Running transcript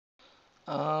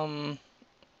Um,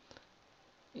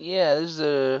 yeah, this is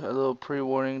a little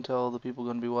pre-warning to all the people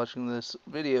going to be watching this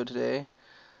video today.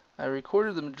 I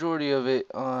recorded the majority of it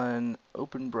on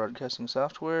Open Broadcasting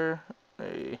Software,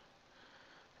 a,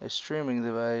 a streaming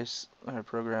device or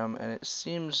program, and it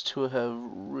seems to have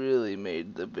really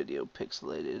made the video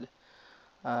pixelated.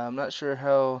 I'm not sure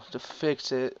how to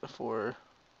fix it for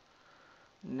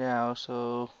now,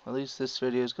 so at least this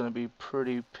video is going to be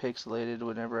pretty pixelated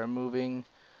whenever I'm moving.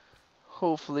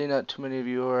 Hopefully not too many of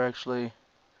you are actually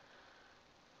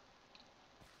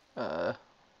uh,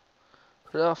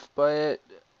 put off by it,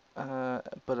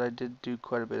 but I did do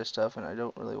quite a bit of stuff, and I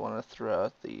don't really want to throw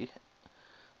out the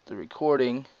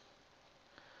recording.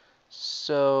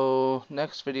 So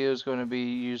next video is going to be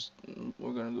used.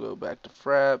 We're going to go back to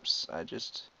Fraps.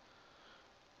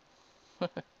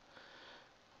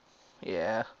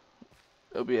 Yeah,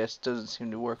 OBS doesn't seem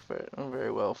to work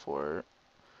very well for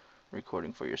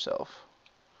recording for yourself.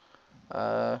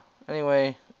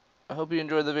 Anyway, I hope you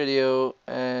enjoyed the video,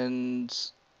 and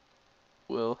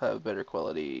we'll have better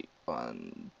quality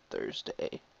on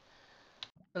Thursday.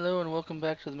 Hello and welcome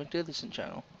back to the McDaileyson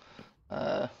channel.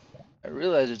 I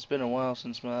realize it's been a while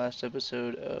since my last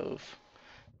episode of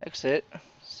Hexxit,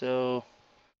 so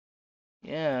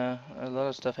yeah, a lot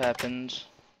of stuff happened.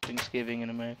 Thanksgiving in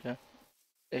America,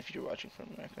 if you're watching from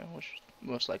America, which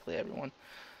most likely everyone.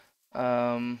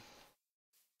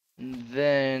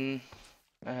 Then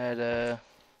I had a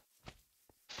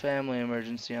family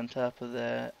emergency on top of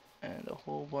that, and a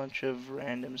whole bunch of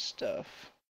random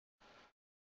stuff.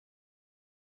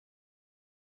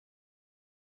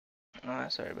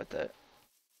 Sorry about that.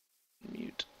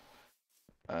 Mute.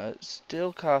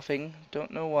 Still coughing.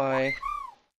 Don't know why,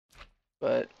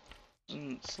 but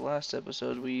since last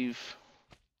episode we've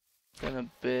done a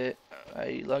bit.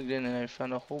 I logged in and I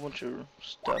found a whole bunch of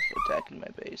stuff attacking my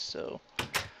base. So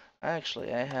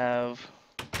actually, I have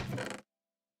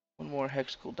one more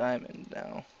hexagonal diamond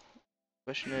now.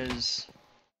 Question is,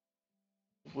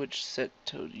 which set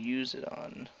to use it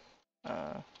on?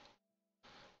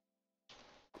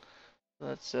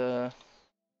 Let's there's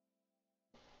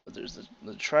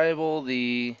the tribal,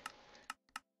 the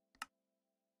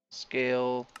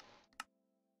scale,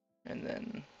 and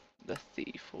then the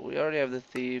thief. Well, we already have the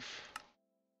thief,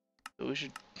 but we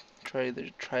should try either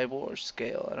tribal or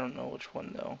scale. I don't know which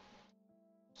one though.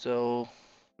 So,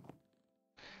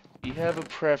 if you have a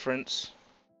preference,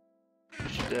 you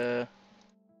should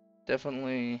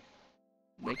definitely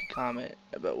make a comment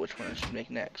about which one I should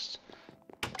make next.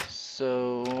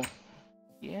 So,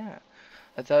 yeah,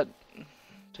 I thought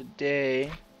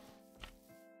today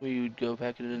we would go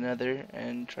back into the Nether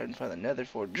and try and find the Nether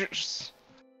fortress.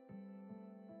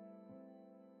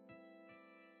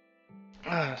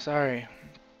 Sorry.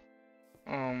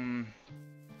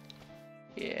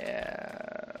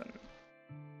 Yeah,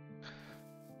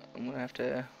 I'm gonna have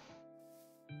to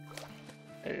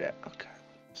edit out. Oh god,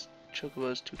 this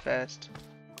chocobo's too fast.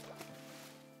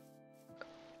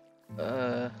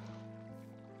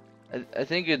 I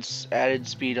think it's added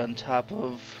speed on top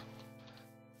of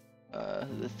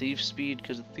the thief speed,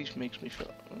 because the thief makes me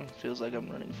feels like I'm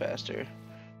running faster.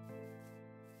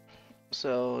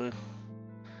 So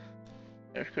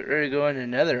we're ready to go into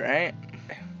Nether, right?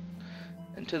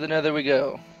 Into the Nether we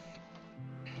go.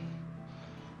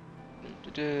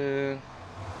 See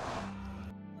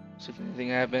if anything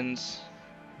happens.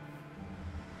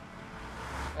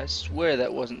 I swear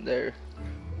that wasn't there.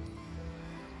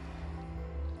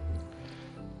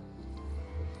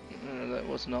 That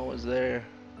wasn't always there.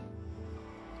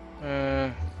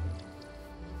 Might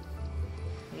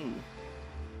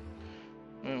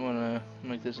want to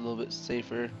make this a little bit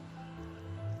safer.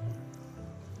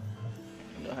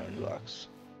 I don't have any blocks.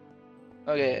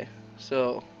 Okay,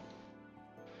 so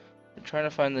we're trying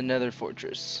to find the Nether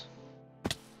fortress.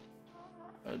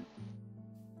 I'd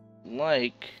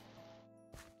like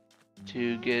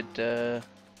to get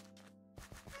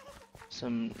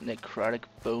some necrotic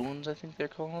bones, I think they're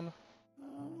called.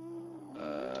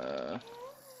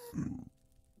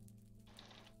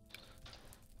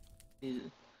 I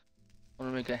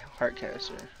want to make a heart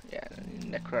canister. Yeah,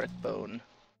 necrotic bone.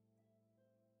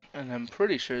 And I'm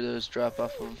pretty sure those drop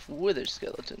off of wither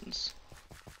skeletons.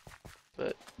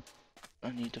 But I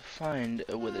need to find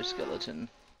a wither skeleton.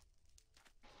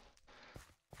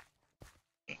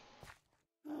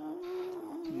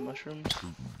 Mushrooms.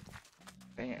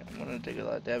 Dang it, I'm gonna take a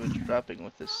lot of damage dropping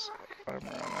with this armor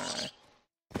on, aren't I?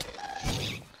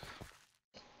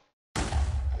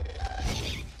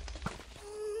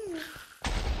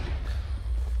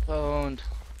 Pwned.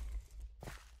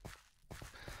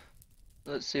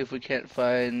 Let's see if we can't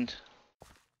find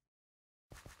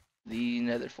the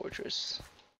Nether fortress.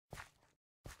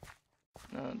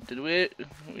 No, did we?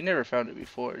 We never found it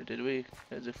before, did we?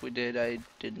 Because if we did, I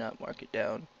did not mark it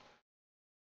down.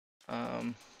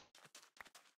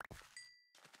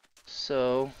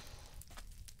 So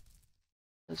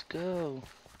let's go.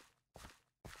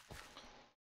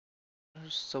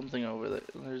 There's something over there.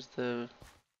 There's the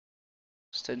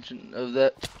extension of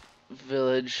that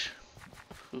village.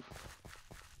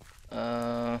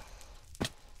 So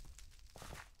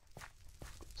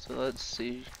let's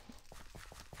see.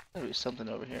 There'll be something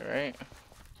over here, right?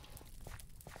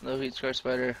 Low heat scar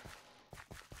spider.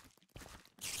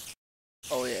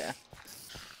 Oh yeah.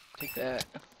 Take that.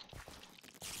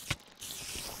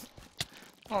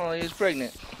 Oh, he's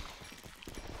pregnant.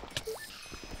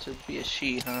 To be a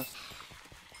she, huh?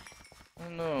 I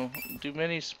don't know. Do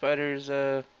many spiders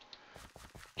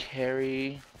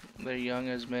carry their young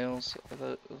as males? I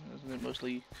thought, isn't it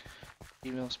mostly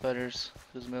female spiders?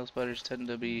 Because male spiders tend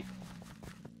to be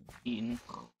eaten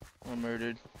or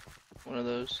murdered. One of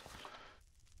those.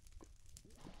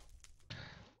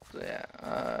 So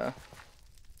yeah,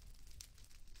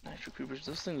 nitro creepers.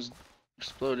 Those things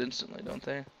explode instantly, don't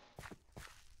they?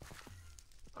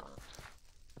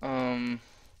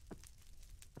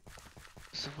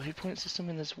 Does the waypoint system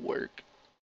in this work?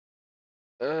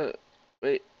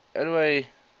 Wait. How do I?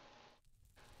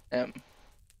 M.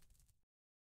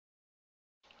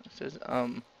 It says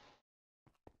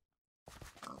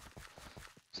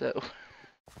Is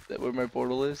that where my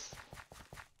portal is?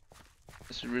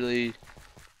 I should really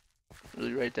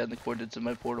write down the coordinates of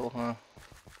my portal, huh?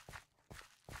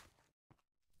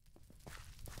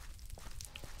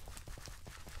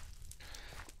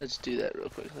 Let's do that real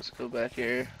quick. Let's go back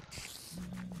here.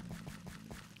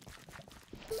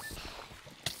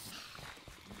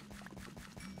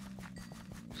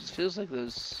 It feels like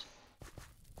those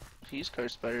Hexxit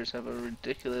spiders have a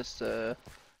ridiculous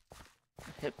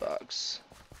hitbox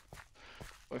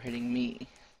for hitting me.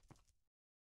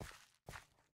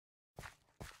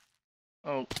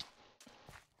 Oh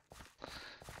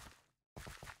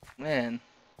man,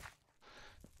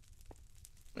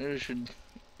 maybe we should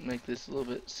make this a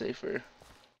little bit safer.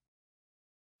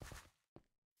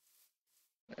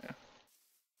 Yeah.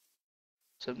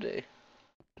 Someday.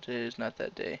 Today is not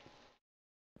that day.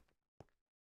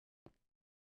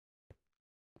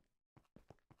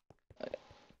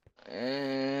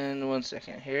 And 1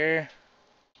 second here.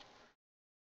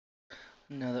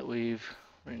 Now that we've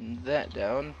written that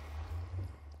down,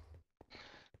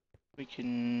 we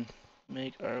can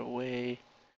make our way,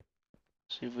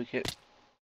 see if we can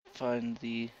find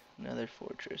the Nether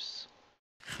fortress.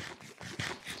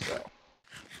 So.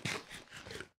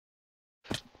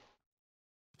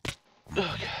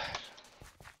 Oh god.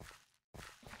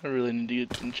 I really need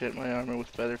to enchant my armor with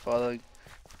feather falling.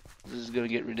 This is gonna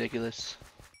get ridiculous.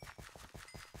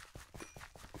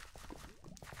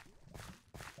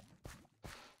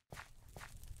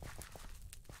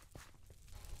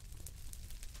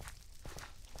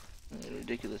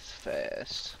 Ridiculous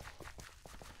fast.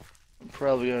 I'm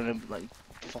probably gonna end up like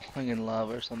falling in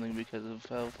lava or something because of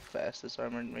how fast this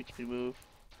armor makes me move.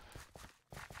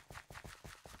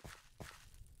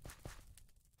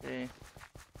 Okay.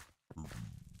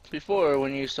 Before,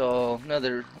 when you saw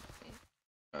another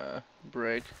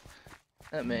brick,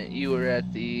 that meant you were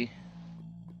at the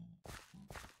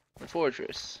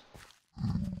fortress.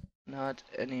 Not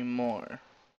anymore.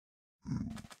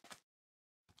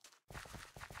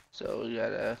 So we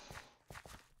gotta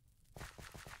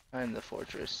find the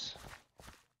fortress.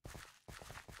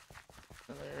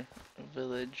 Another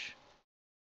village.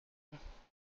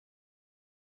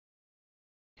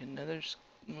 Can Nether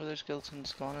skeletons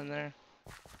spawn in there?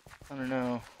 I don't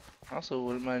know. Also,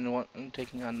 wouldn't mind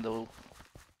taking on the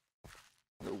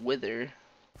wither.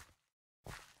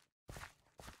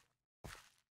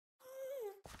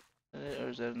 Or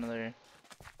is that another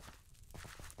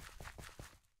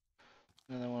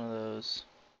one of those?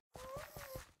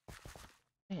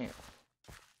 Man,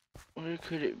 where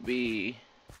could it be?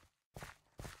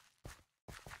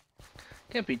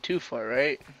 Can't be too far,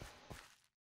 right?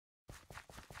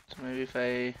 So maybe if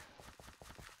I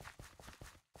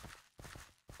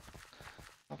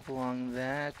up along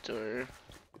that, or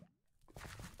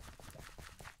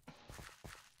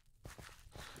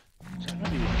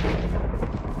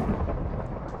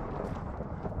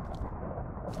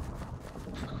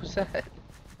what was that?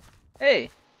 Hey!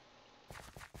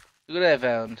 Look what I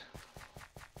found.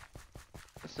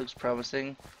 This looks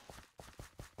promising.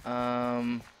 What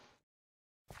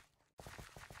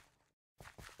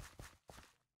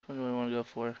do I want to go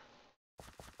for?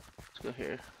 Let's go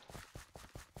here.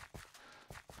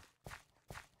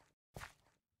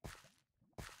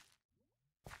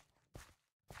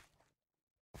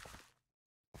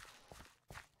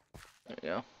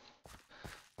 go.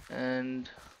 And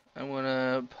I'm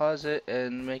gonna pause it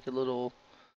and make a little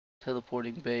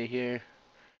teleporting bay here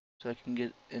so I can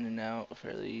get in and out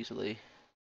fairly easily.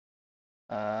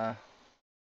 Be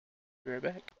right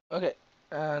back. Okay,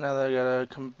 now that I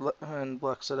got a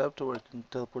block set up to where I can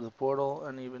teleport the portal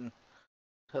and even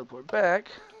teleport back,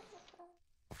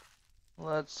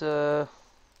 let's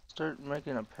start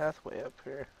making a pathway up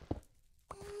here.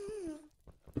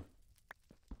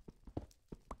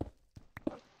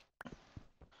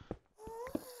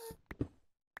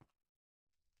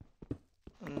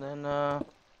 And then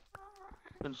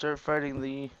can start fighting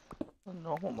the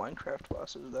normal Minecraft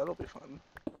bosses. That'll be fun.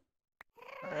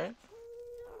 Alright.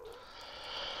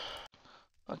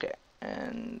 Okay,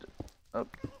 and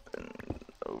up and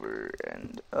over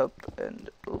and up and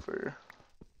over.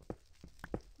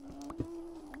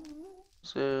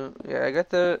 So, yeah, I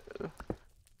got the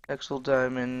Hexxit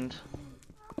diamond.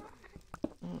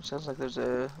 Sounds like there's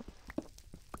a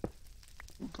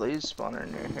blaze spawner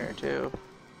near here, too.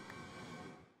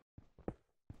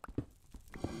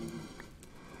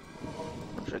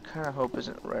 Which I kind of hope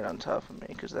isn't right on top of me,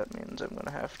 because that means I'm going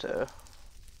to have to...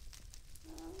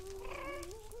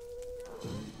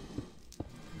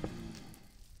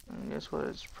 And guess what?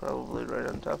 It's probably right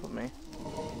on top of me.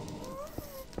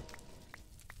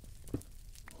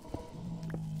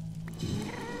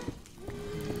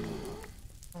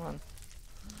 Come on.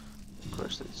 Of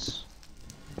course it's...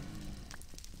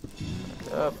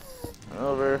 Up and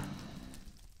over.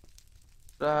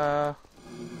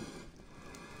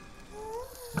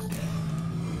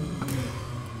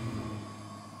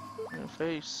 In your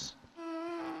face.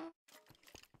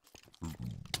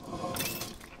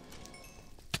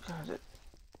 God,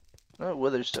 that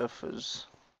wither stuff is...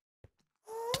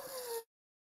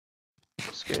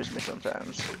 scares me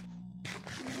sometimes.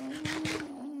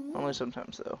 Only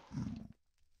sometimes, though.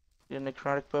 You a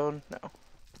necrotic bone? No.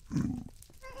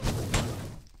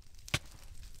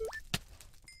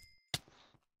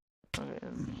 Okay,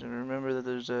 just remember that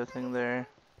there's a thing there.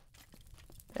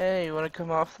 Hey, you wanna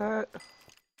come off that?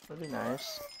 That'd be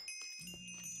nice.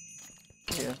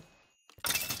 Yeah.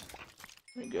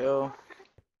 There you go.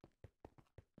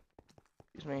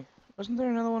 Excuse me. Wasn't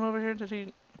there another one over here? Did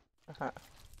he... Aha.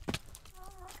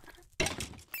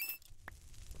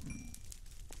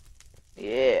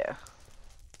 Yeah.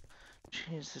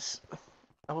 Jeez, this...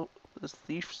 Oh, this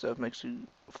thief stuff makes you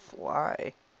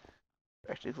fly.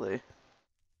 Practically.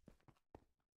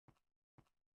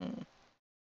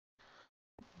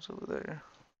 What's over there?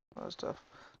 A lot of stuff.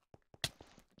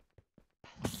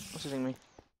 What's hitting me?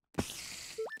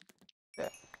 Yeah.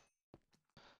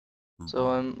 So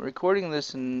I'm recording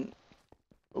this in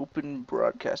Open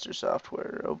Broadcaster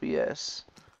Software, OBS,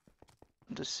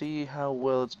 to see how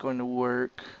well it's going to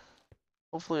work.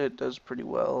 Hopefully it does pretty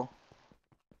well.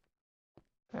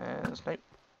 And snipe.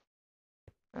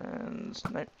 And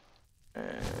snipe.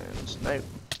 And snipe.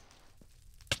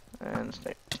 And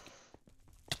snipe.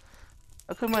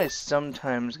 How come I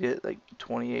sometimes get like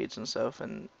 28s and stuff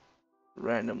and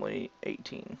randomly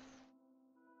 18?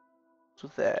 What's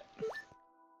with that?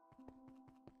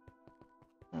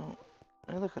 Oh,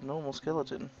 I look a normal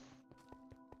skeleton.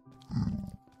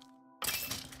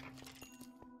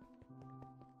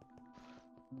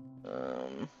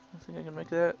 I think I can make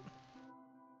that.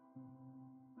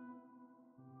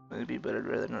 It'd be better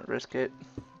rather not risk it.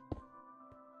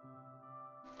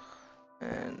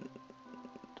 And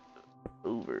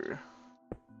over.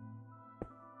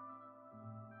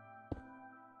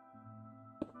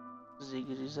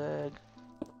 Ziggity zag.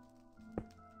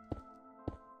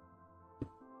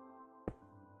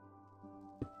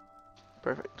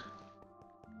 Perfect.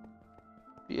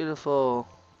 Beautiful.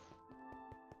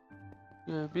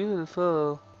 You're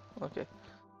beautiful. Okay.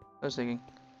 I was thinking.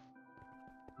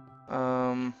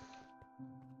 Yeah,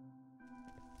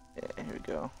 here we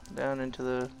go. Down into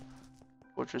the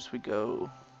fortress we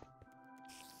go.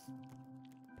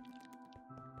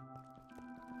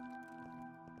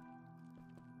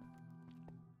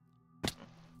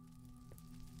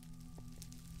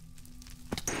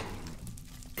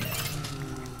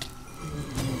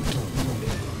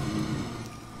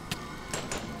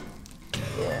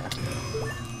 Yeah.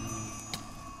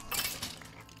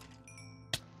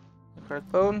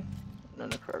 Necrotic bone? No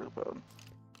necrotic bone.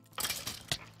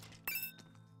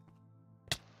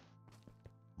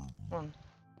 Come on.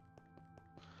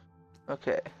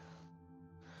 Okay.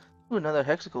 Ooh, another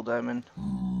hexacle diamond.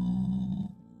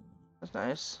 That's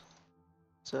nice.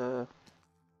 Let's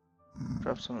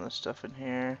drop some of this stuff in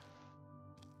here.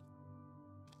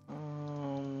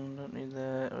 Don't need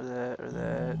that, or that, or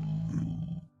that.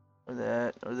 Or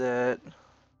that, or that,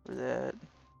 or that.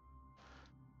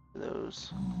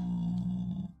 those.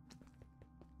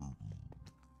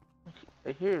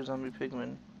 I hear a zombie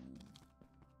pigman.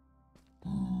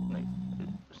 Like,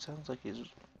 it sounds like he's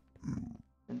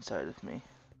inside of me.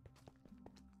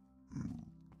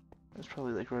 It's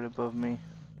probably like right above me.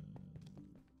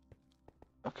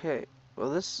 Okay, well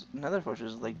this nether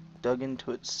fortress is like dug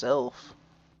into itself.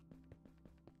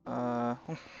 Oh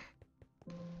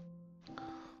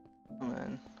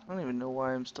man, I don't even know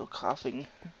why I'm still coughing.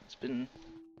 It's been...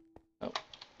 Oh,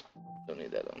 don't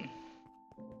need that on.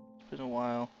 It's been a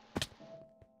while. I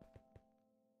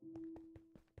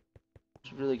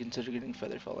should really consider getting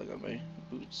feather falling on my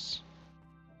boots.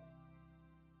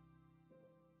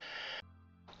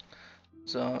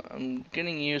 So I'm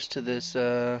getting used to this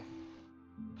open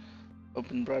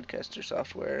broadcaster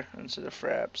software instead of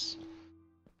Fraps.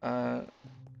 I'd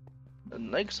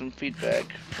like some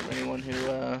feedback from anyone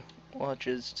who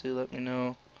watches to let me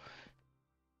know,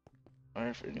 or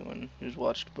if anyone who's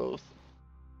watched both,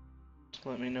 to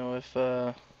let me know if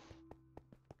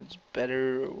it's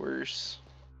better or worse.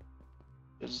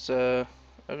 Because I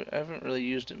haven't really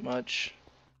used it much.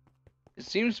 It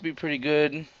seems to be pretty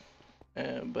good,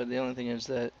 but the only thing is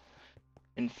that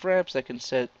in Fraps I can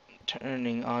set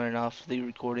turning on and off the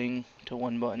recording to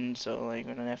one button, so like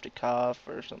when I have to cough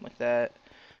or something like that,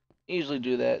 I usually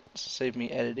do that to save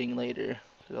me editing later,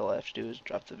 because all I have to do is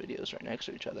drop the videos right next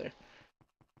to each other.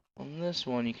 On this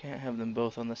one you can't have them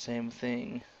both on the same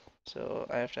thing, so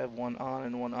I have to have one on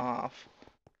and one off.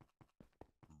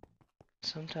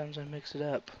 Sometimes I mix it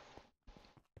up.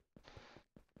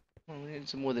 Well, we need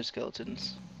some wither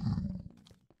skeletons.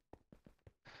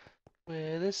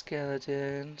 Wither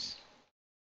skeletons.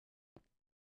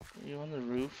 Are you on the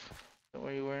roof? Is that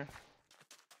where you were?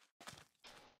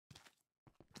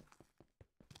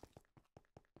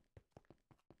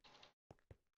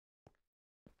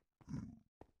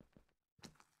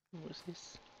 What's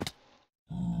this?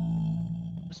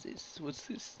 What's this? What's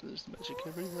this? There's magic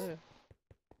everywhere.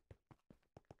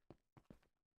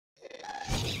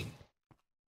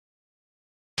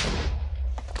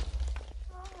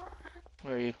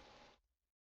 Where are you?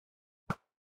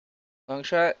 Long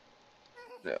shot?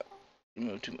 No. You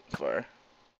moved too far.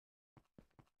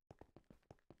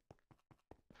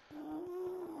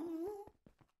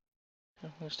 Oh,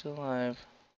 we're still alive.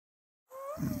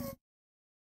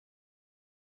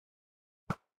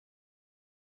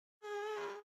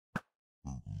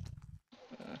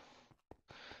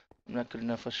 I'm not good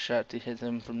enough a shot to hit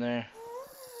them from there.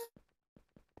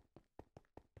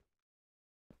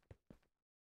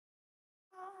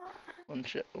 One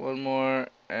shot, one more,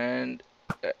 and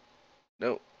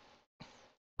nope.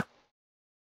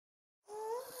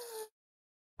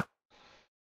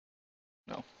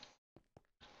 No.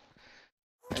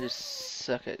 I just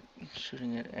suck at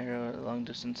shooting an arrow at long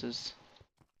distances.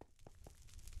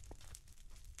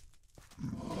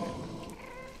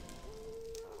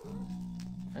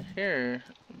 I hear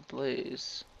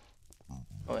blaze.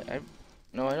 Oh wait,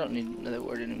 no, I don't need another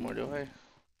word anymore, do I?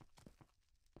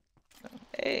 No.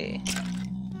 Hey,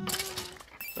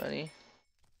 buddy.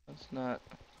 That's not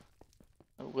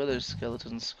a wither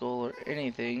skeleton skull or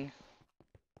anything.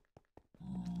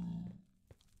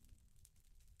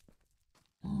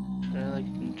 Should I like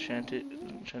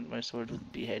enchant my sword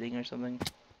with beheading or something?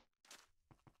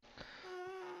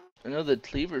 I know the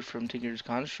cleaver from Tinker's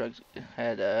Construct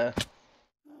had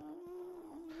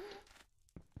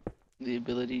the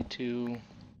ability to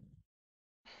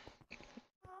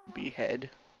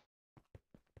behead.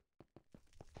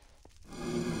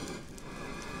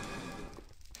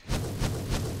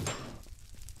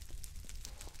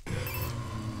 Your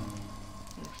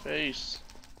face.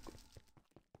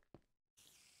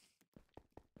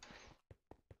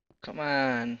 Come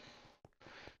on.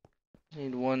 I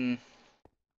need one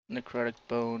necrotic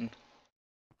bone.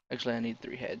 Actually, I need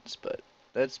 3 heads, but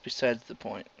that's besides the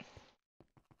point.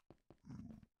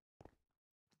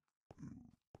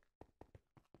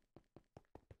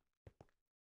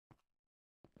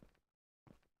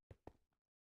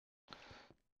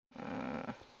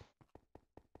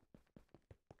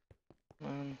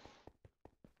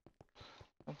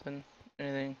 Something,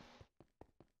 anything.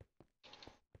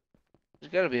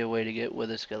 There's gotta be a way to get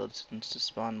wither skeletons to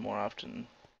spawn more often.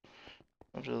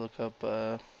 I'll have to look up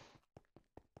their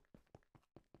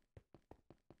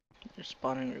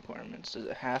spawning requirements. Does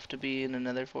it have to be in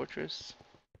another fortress?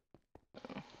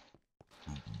 No.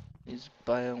 These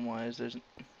biome-wise, there's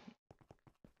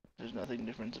nothing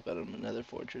different about them in another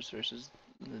fortress versus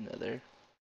the Nether.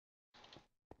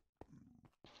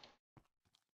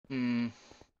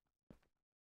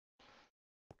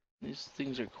 These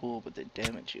things are cool, but they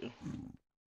damage you.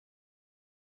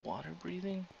 Water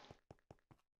breathing?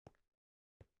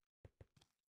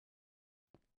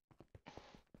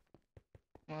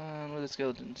 Come on with the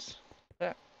skeletons.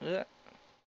 Ah, ah.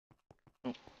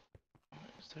 Oh,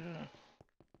 is there a...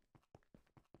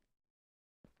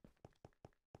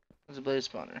 There's a blaze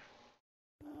spawner.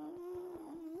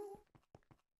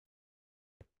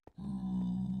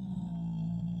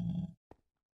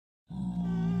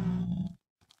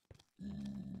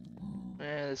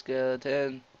 Yeah, the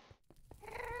skeleton.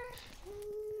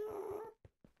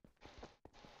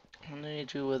 I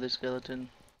need you with a skeleton.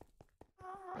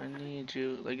 I need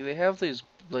you. Like, they have these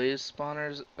blaze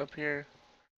spawners up here.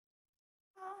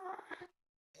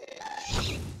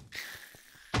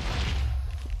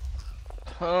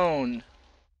 Cone.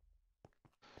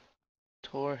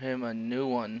 Tore him a new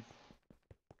one.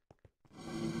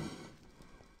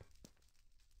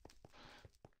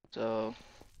 So,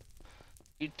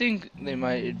 you'd think they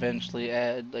might eventually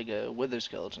add like a wither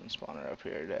skeleton spawner up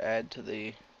here to add to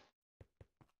the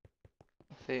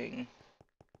thing.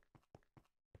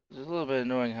 It's a little bit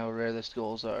annoying how rare the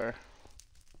skulls are.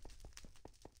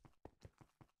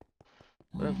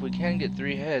 But if we can get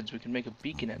 3 heads, we can make a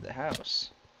beacon at the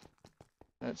house.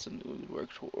 That's something we could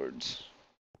work towards.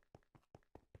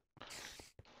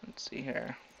 Let's see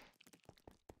here.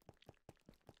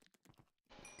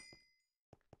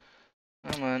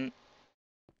 Come on.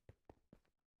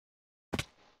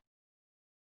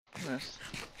 This.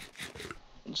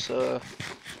 I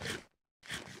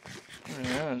don't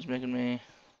know, it's making me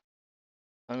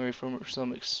hungry for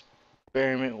some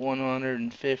experiment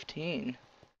 115.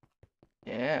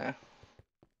 Yeah.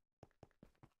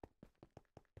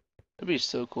 It'd be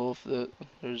so cool if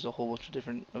there's a whole bunch of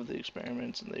different of the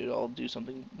experiments and they would all do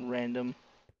something random.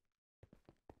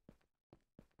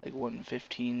 Like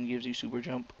 115 gives you super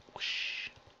jump. Whoosh.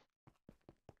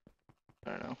 I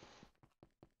don't know.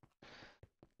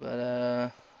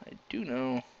 But I do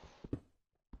know.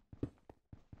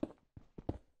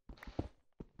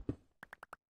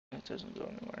 It doesn't go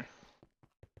anywhere.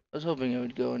 I was hoping it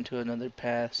would go into another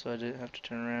path so I didn't have to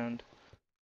turn around.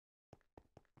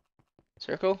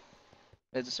 Circle?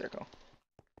 It's a circle.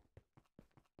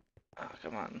 Oh,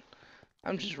 come on.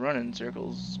 I'm just running in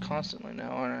circles constantly now,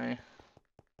 aren't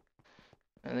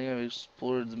I? I think I've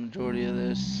explored the majority of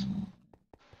this.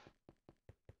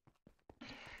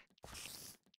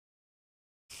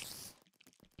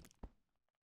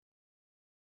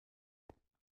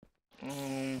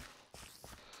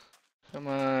 Come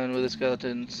on with the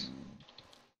skeletons.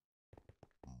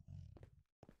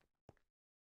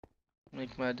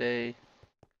 Make my day.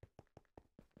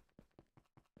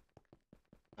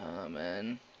 Oh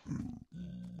man.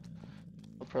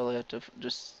 I'll probably have to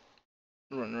just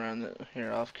run around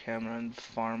here off camera and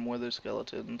farm wither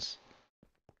skeletons.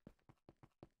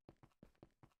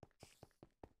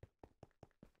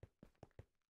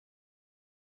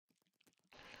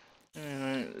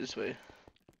 Alright, this way.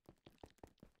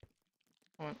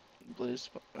 What? Blaze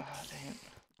spot. Oh, dang it.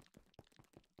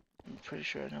 I'm pretty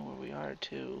sure I know where we are,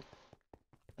 too.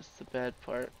 That's the bad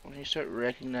part. When you start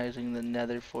recognizing the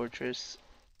Nether fortress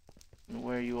and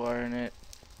where you are in it,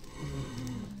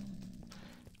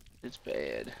 it's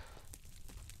bad.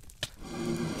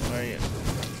 Where are you?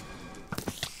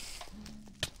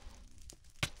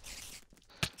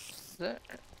 Is that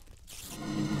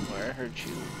where I hurt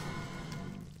you?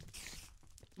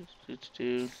 It's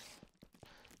dude.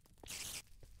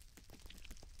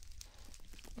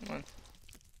 Come on.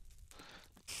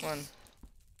 Come on.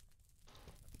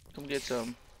 Come get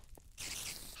some.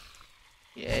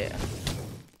 Yeah.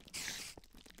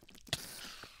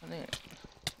 I think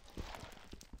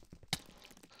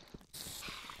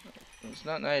it's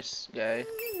not nice, guy.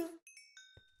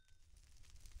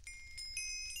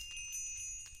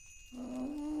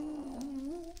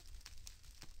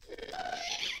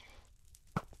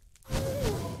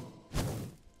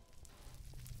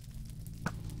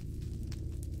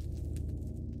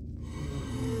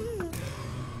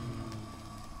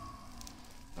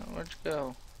 Where'd you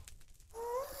go?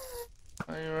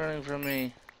 Why are you running from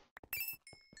me?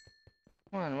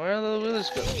 Come on, where are the wither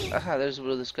skeletons? Aha, there's a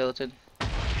wither skeleton.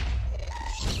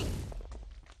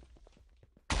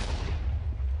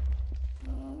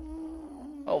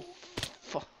 Oh,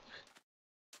 fuck.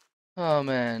 Oh,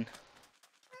 man.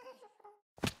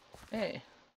 Hey,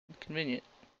 convenient.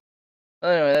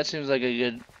 Anyway, that seems like a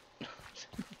good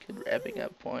wrapping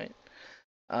up point.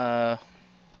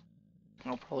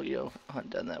 I'll probably go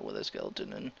hunt down that wither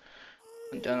skeleton and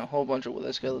hunt down a whole bunch of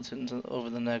wither skeletons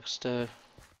over the next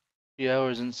few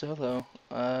hours in solo.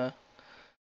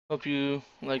 Hope you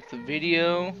liked the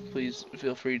video. Please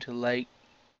feel free to like,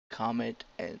 comment,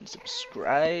 and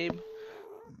subscribe.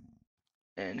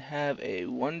 And have a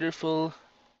wonderful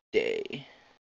day.